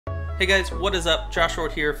Hey guys, what is up? Josh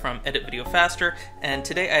Short here from Edit Video Faster, and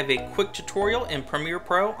today I have a quick tutorial in Premiere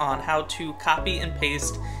Pro on how to copy and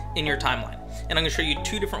paste in your timeline. And I'm going to show you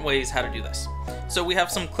two different ways how to do this. So we have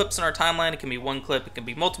some clips in our timeline. It can be one clip, it can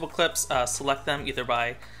be multiple clips. Select them either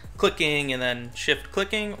by clicking and then shift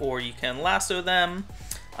clicking, or you can lasso them.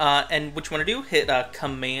 And what you want to do, hit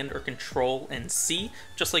Command or Control and C,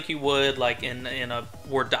 just like you would like in a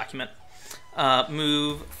Word document.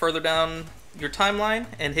 Move further down your timeline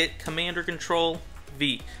and hit Command or Control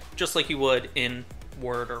V, just like you would in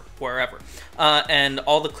Word or wherever. And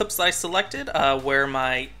all the clips that I selected, where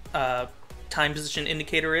my time position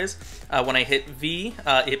indicator is, when I hit V,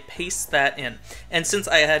 it pastes that in. And since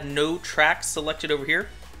I had no tracks selected over here,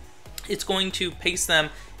 it's going to paste them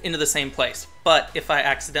into the same place. But if I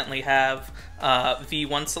accidentally have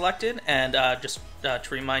V1 selected, and just to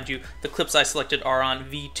remind you, the clips I selected are on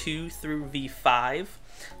V2 through V5.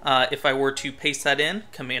 If I were to paste that in,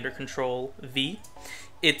 Command or Control V,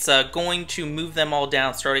 it's going to move them all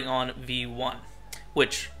down starting on V1,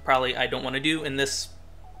 which probably I don't want to do in this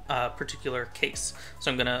particular case.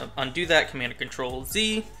 So I'm going to undo that, Command or Control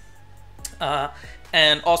Z.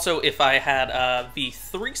 And also, if I had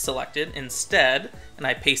V3 selected instead, and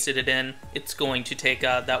I pasted it in, it's going to take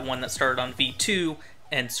that one that started on V2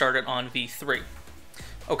 and start it on V3.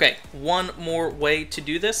 Okay, one more way to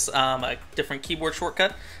do this, a different keyboard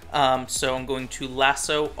shortcut. So I'm going to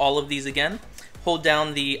lasso all of these again, hold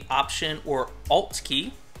down the Option or Alt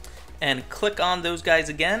key, and click on those guys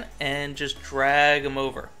again, and just drag them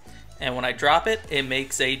over. And when I drop it, it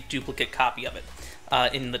makes a duplicate copy of it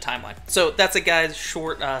in the timeline. So that's it, guys.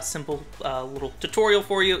 Short, simple little tutorial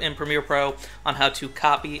for you in Premiere Pro on how to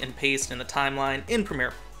copy and paste in the timeline in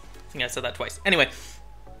Premiere. I think I said that twice. Anyway,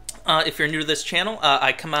 if you're new to this channel,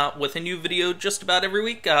 I come out with a new video just about every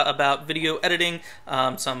week about video editing,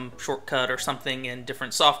 some shortcut or something in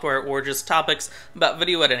different software, or just topics about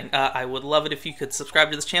video editing. I would love it if you could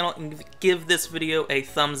subscribe to this channel and give this video a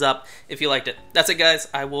thumbs up if you liked it. That's it, guys.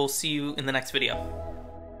 I will see you in the next video.